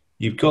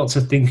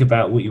to think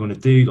about what you want to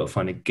do. You've got to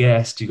find a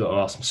guest. You've got to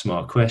ask some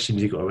smart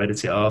questions. You've got to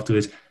edit it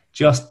afterwards.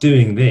 Just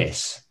doing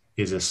this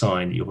is a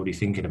sign that you're probably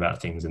thinking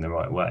about things in the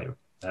right way.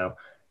 Now,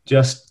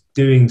 just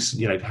doing,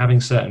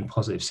 having certain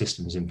positive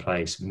systems in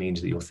place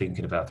means that you're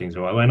thinking about things the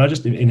right way. And I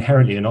just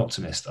inherently an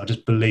optimist. I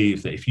just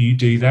believe that if you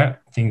do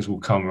that, things will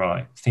come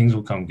right. Things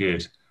will come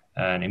good.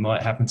 And it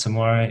might happen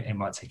tomorrow. It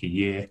might take a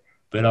year.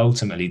 But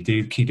ultimately,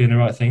 do keep doing the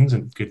right things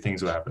and good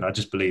things will happen. I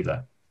just believe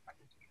that.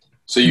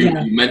 So you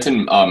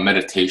mentioned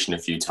meditation a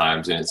few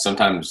times, and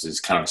sometimes it's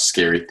kind of a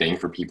scary thing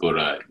for people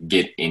to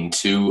get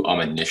into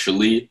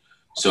initially.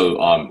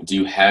 So do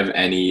you have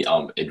any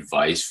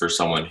advice for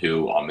someone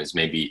who is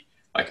maybe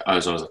like, I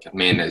was always like,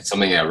 man, it's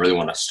something I really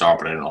want to start,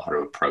 but I don't know how to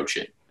approach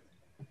it?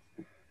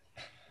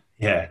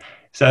 Yeah.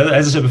 So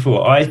as I said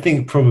before, I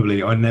think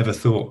probably I never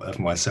thought of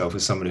myself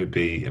as someone who'd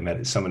be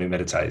someone who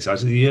meditates.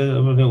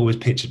 I've always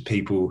pictured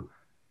people,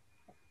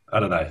 I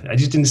don't know, I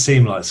just didn't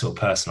seem like the sort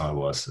of person I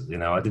was.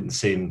 I didn't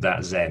seem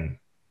that zen.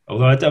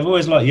 Although I've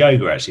always liked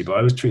yoga, actually, but I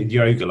always treated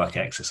yoga like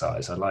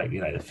exercise. I like,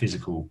 the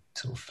physical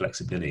sort of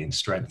flexibility and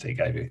strength it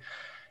gave you.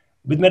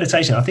 With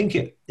meditation, I think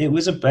it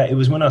was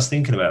when I was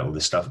thinking about all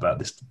this stuff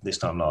about this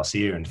time last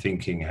year and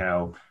thinking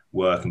how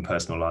work and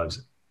personal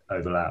lives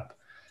overlap.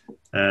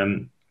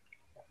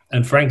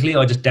 And frankly,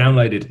 I just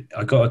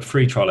I got a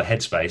free trial of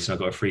Headspace and I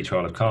got a free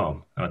trial of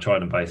Calm, and I tried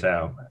them both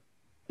out.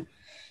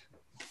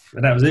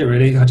 And that was it,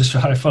 really. I did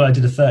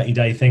a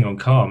 30-day thing on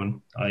Calm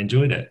and I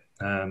enjoyed it.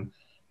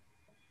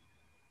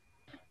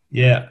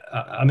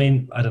 I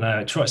mean, I don't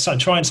know.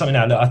 Trying something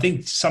out. Look, I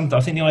think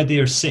the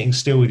idea of sitting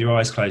still with your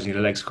eyes closed and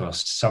your legs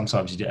crossed,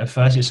 sometimes at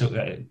first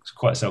you're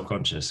quite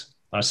self-conscious.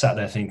 I sat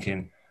there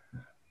thinking,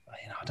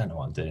 I don't know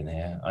what I'm doing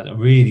here. I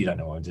really don't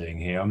know what I'm doing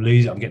here. I'm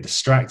getting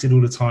distracted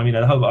all the time.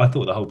 I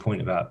thought the whole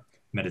point about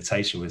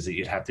meditation was that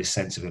you'd have this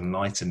sense of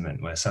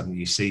enlightenment where suddenly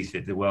you see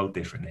the world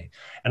differently.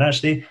 And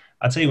actually,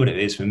 I'll tell you what it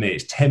is for me.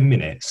 It's 10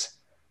 minutes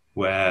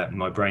where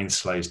my brain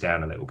slows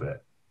down a little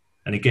bit.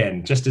 And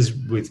again, just as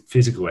with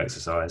physical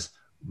exercise,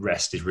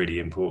 rest is really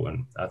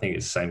important. I think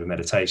it's the same with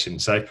meditation.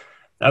 So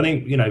I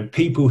think,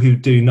 people who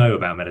do know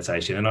about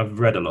meditation, and I've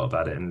read a lot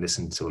about it and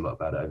listened to a lot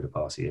about it over the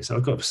past year. So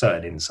I've got a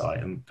certain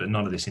insight, but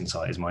none of this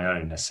insight is my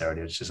own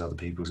necessarily. It's just other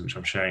people's, which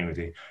I'm sharing with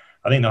you.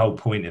 I think the whole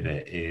point of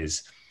it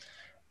is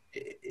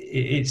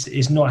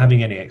it's not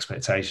having any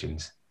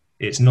expectations.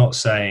 It's not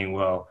saying,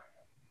 well,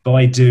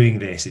 by doing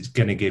this, it's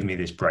going to give me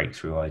this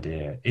breakthrough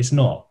idea. It's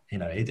not,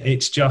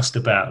 it's just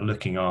about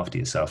looking after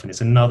yourself. And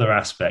it's another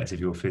aspect of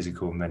your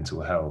physical and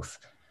mental health,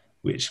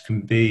 which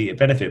can be a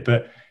benefit.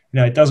 But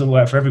it doesn't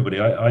work for everybody.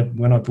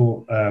 When I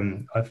bought,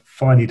 I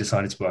finally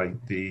decided to buy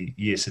the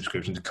year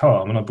subscription to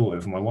Calm, and I bought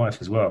it for my wife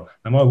as well.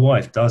 And my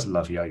wife does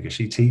love yoga.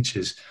 She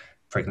teaches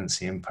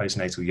pregnancy and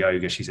postnatal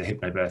yoga. She's a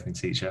hypnobirthing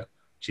teacher.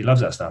 She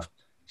loves that stuff.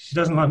 She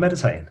doesn't like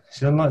meditating.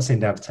 She doesn't like sitting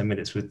down for 10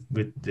 minutes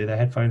with their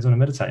headphones on and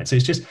meditating. So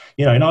it's just,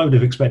 and I would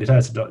have expected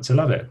her to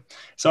love it.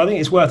 So I think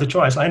it's worth a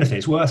try. It's like anything.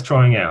 It's worth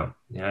trying out,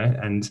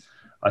 and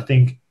I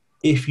think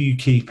if you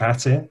keep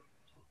at it,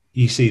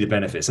 you see the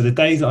benefits. So the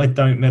days that I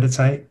don't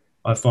meditate,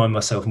 I find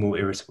myself more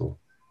irritable.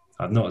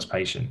 I'm not as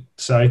patient.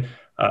 So,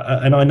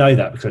 and I know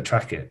that because I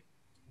track it.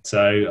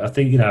 So I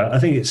think,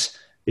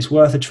 it's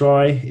worth a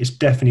try. It's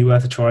definitely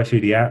worth a try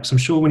through the apps. I'm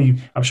sure when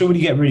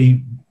you get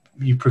really,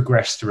 you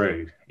progress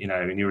through,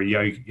 and you're a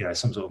yoga,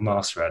 some sort of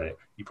master at it,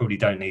 you probably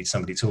don't need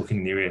somebody talking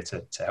in your ear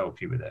to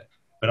help you with it.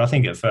 But I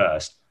think at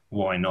first,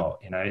 why not?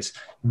 It's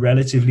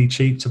relatively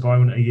cheap to buy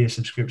a year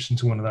subscription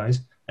to one of those.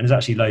 And there's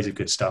actually loads of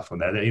good stuff on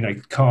there.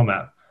 Calm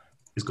app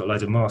has got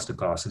loads of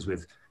masterclasses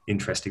with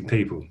interesting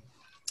people.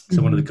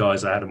 So one of the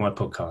guys I had on my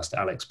podcast,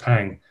 Alex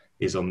Pang,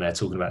 is on there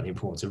talking about the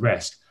importance of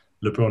rest.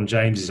 LeBron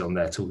James is on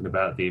there talking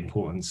about the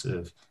importance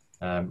of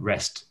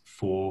rest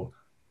for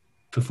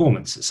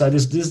performance. So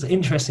there's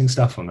interesting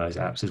stuff on those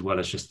apps as well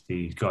as just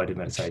the guided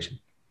meditation.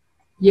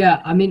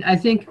 Yeah, I mean, I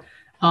think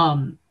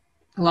a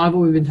lot of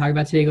what we've been talking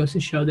about today goes to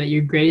show that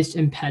your greatest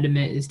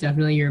impediment is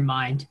definitely your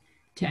mind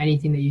to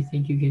anything that you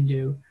think you can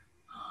do.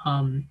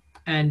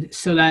 And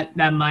so that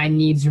mind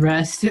needs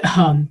rest.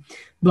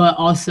 But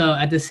also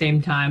at the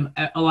same time,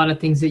 a lot of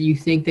things that you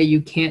think that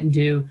you can't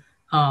do,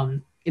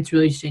 it's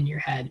really just in your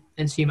head.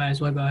 And so you might as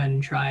well go ahead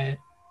and try it.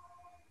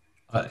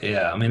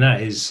 Yeah, I mean,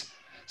 that is,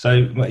 so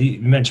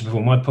you mentioned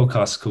before, my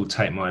podcast is called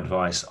Take My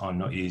Advice, I'm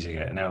Not Using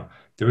It. Now,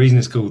 the reason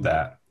it's called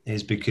that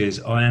is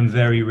because I am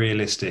very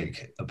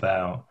realistic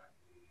about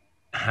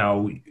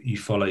how you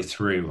follow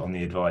through on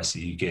the advice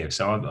that you give.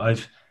 So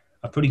I've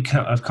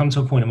come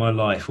to a point in my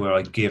life where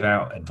I give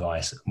out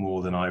advice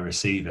more than I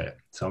receive it.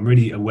 So I'm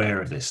really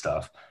aware of this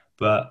stuff.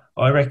 But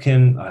I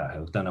reckon,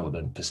 I don't know what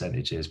the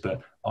percentage is,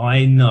 but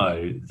I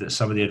know that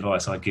some of the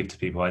advice I give to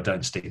people, I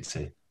don't stick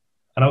to.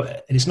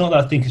 And it's not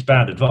that I think it's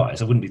bad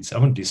advice. I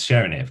wouldn't be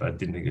sharing it if I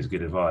didn't think it was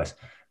good advice.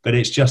 But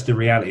it's just the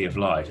reality of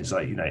life. It's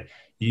like,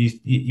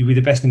 you with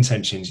the best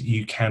intentions,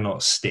 you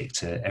cannot stick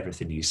to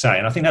everything you say.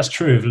 And I think that's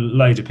true of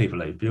loads of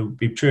people. It'll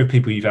be true of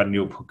people you've had on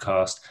your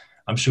podcast.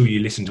 I'm sure you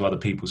listen to other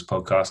people's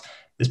podcasts.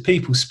 There's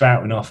people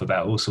spouting off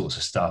about all sorts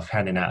of stuff,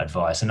 handing out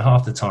advice, and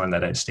half the time they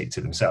don't stick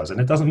to themselves.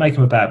 And it doesn't make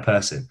them a bad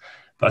person.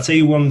 But I'll tell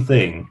you one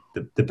thing,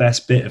 the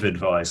best bit of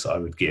advice I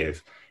would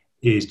give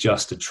is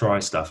just to try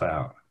stuff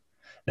out.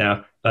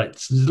 Now,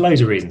 there's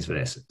loads of reasons for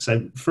this.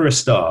 So for a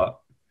start,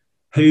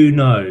 who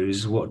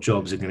knows what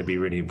jobs are going to be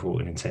really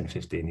important in 10,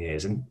 15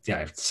 years, and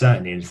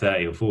certainly in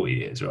 30 or 40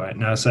 years, right?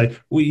 Now, so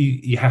what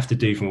you have to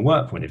do from a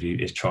work point of view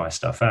is try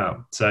stuff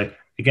out. So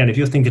again, if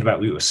you're thinking about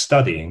what you were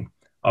studying,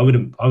 I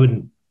wouldn't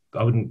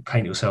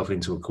paint yourself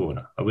into a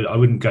corner. I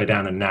wouldn't go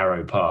down a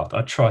narrow path.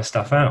 I'd try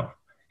stuff out.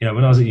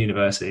 When I was at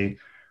university,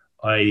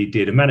 I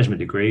did a management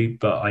degree,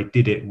 but I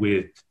did it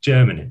with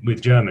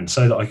German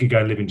so that I could go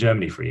and live in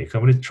Germany for a year because I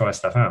wanted to try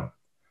stuff out.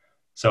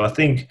 So I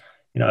think,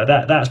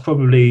 that's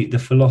probably the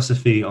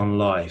philosophy on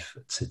life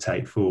to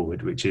take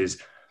forward, which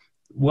is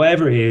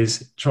whatever it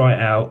is, try it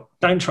out.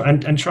 Don't try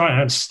and try it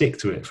out and stick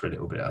to it for a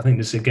little bit. I think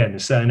there's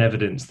certain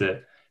evidence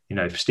that,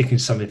 sticking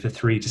to something for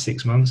 3 to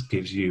 6 months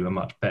gives you a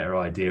much better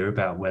idea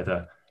about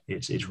whether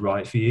it's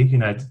right for you.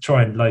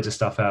 Trying loads of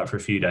stuff out for a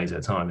few days at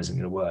a time isn't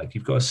going to work.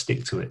 You've got to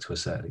stick to it to a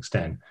certain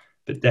extent,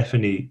 but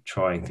definitely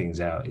trying things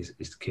out is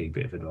the key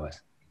bit of advice.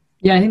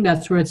 Yeah, I think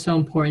that's where it's so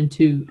important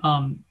to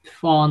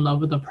fall in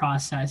love with the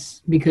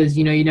process because,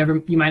 you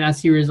might not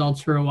see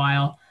results for a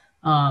while.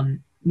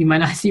 You might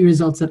not see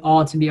results at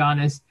all, to be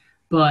honest.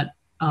 But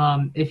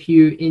if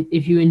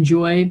you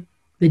enjoy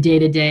the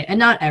day-to-day, and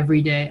not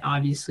every day,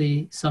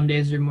 obviously, some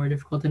days are more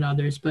difficult than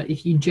others, but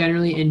if you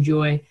generally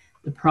enjoy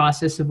the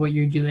process of what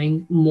you're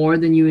doing more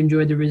than you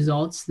enjoy the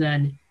results,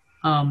 then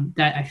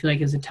that I feel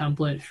like is a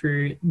template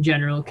for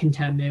general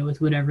contentment with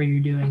whatever you're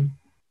doing.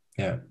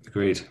 Yeah,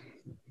 agreed.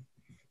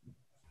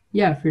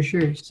 Yeah, for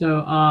sure.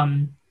 So,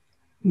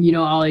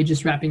 Ollie,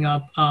 just wrapping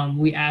up,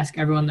 we ask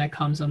everyone that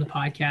comes on the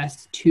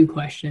podcast 2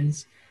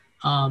 questions.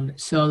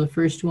 So the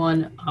first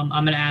one, I'm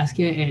going to ask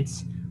it.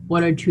 It's,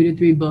 what are 2 to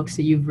 3 books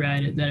that you've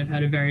read that have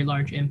had a very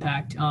large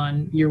impact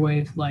on your way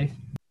of life?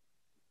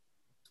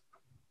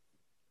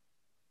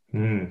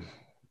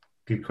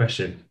 Good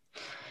question.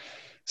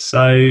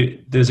 So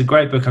there's a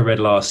great book I read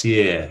last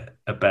year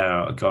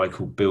about a guy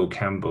called Bill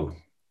Campbell,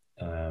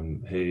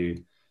 who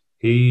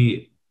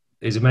he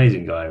is an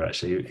amazing guy,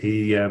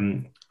 actually.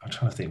 I'm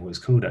trying to think what it's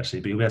called, actually,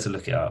 but you'll be able to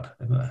look it up.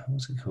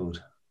 What's it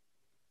called?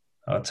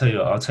 I'll tell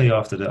you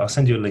after I'll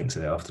send you a link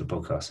to it after the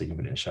podcast so you can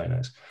put it in the show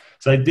notes.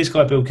 So this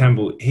guy, Bill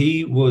Campbell,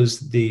 he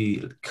was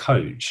the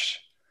coach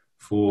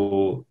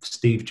for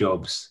Steve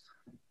Jobs,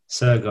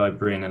 Sergey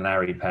Brin and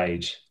Larry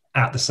Page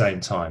at the same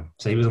time.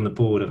 So he was on the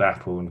board of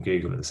Apple and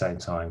Google at the same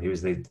time. He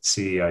was the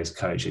CEO's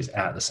coaches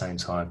at the same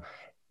time.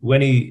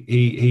 when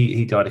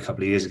he died a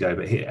couple of years ago,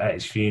 but at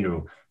his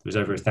funeral, there was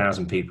over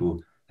 1,000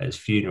 people at his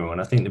funeral.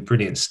 And I think the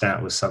brilliant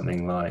stat was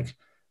something like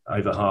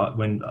over half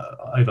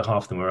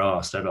of them were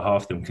asked, over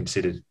half of them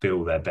considered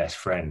Bill their best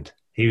friend.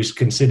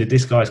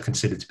 This guy's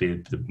considered to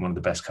be one of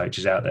the best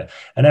coaches out there.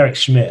 And Eric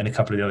Schmidt and a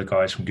couple of the other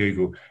guys from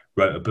Google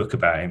wrote a book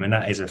about him. And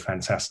that is a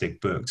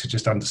fantastic book to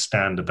just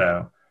understand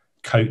about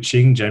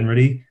coaching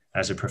generally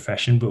as a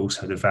profession, but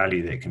also the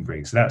value that it can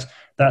bring. So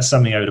that's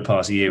something over the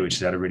past year which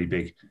has had a really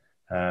big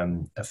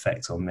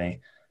effect on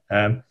me.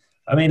 I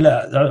mean,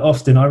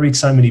 often I read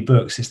so many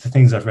books. It's the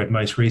things I've read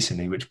most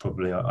recently which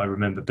probably I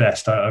remember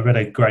best. I read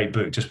a great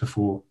book just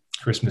before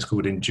Christmas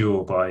called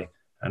Endure by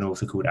an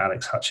author called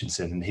Alex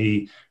Hutchinson, and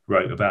he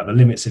wrote about the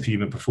limits of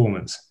human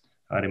performance.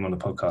 I had him on the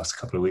podcast a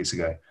couple of weeks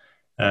ago.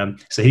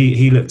 So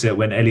he looked at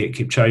when Eliud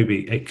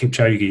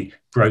Kipchoge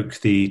broke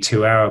the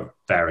 2-hour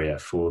barrier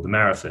for the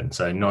marathon.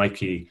 So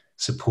Nike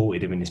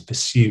supported him in his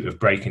pursuit of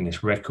breaking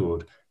this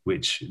record,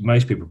 which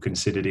most people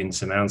considered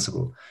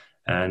insurmountable.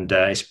 And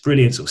it's a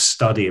brilliant sort of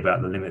study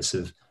about the limits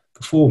of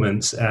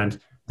performance and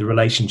the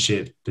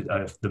relationship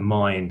of the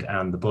mind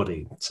and the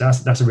body. So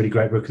that's a really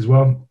great book as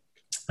well.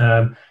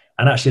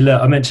 And actually,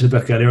 look, I mentioned a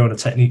book earlier on, A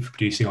Technique for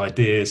Producing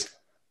Ideas.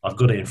 I've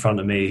got it in front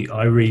of me.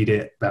 I read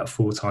it about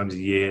 4 times a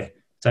year.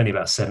 It's only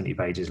about 70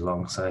 pages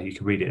long, so you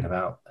can read it in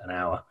about an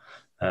hour.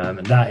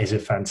 And that is a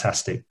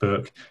fantastic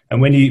book. And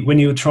when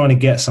you're trying to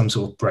get some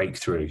sort of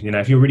breakthrough,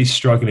 if you're really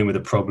struggling with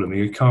a problem,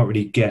 you can't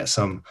really get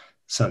some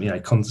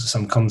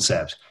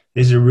concept,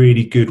 this is a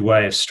really good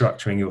way of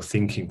structuring your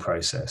thinking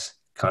process,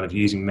 kind of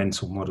using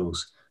mental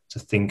models to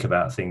think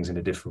about things in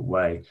a different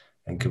way,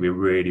 and can be a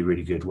really,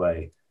 really good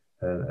way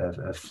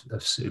of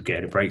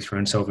getting a breakthrough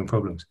and solving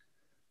problems.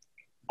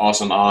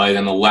 Awesome, Ali.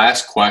 And the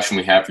last question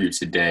we have for you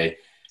today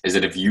is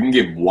that if you can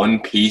give one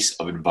piece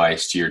of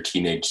advice to your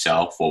teenage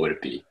self, what would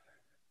it be?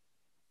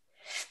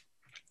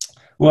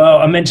 Well,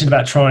 I mentioned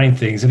about trying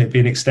things, and it'd be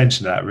an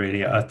extension of that,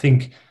 really. I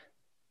think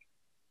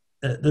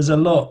there's a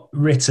lot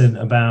written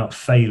about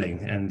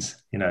failing and,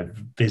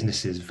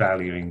 businesses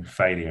valuing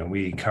failure, and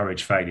we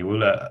encourage failure.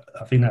 Well,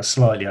 I think that's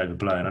slightly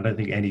overblown. I don't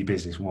think any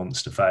business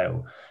wants to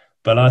fail.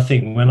 But I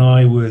think when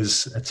I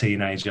was a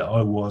teenager,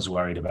 I was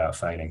worried about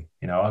failing.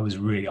 I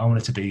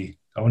wanted to be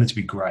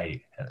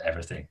great at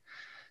everything.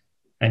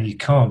 And you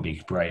can't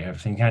be great at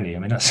everything, can you? I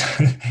mean, that's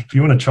if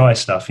you want to try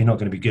stuff, you're not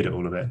going to be good at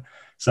all of it.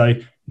 So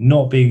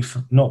not being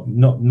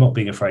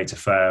afraid to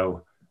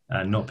fail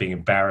and not being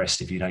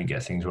embarrassed if you don't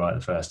get things right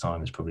the first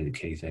time is probably the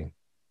key thing.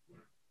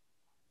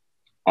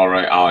 All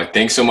right, Ali,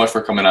 thanks so much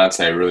for coming on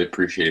today. I really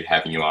appreciated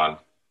having you on.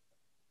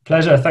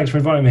 Pleasure. Thanks for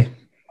inviting me.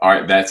 All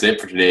right, that's it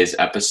for today's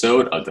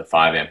episode of the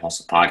 5 a.m.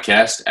 Hustle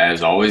podcast.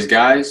 As always,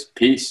 guys,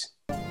 peace.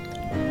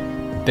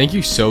 Thank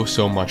you so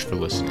much for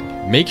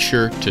listening. Make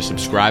sure to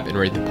subscribe and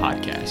rate the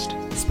podcast.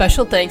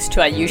 Special thanks to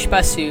Ayush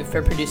Basu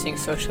for producing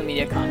social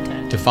media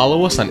content. To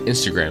follow us on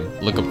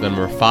Instagram, look up the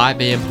number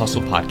 5 a.m.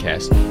 Hustle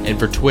podcast. And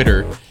for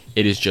Twitter,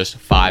 it is just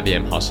 5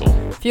 a.m. Hustle.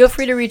 Feel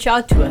free to reach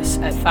out to us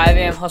at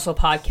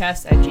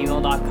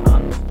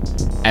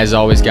 5amhustlepodcast@gmail.com. As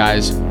always,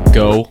 guys,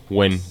 go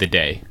win the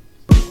day.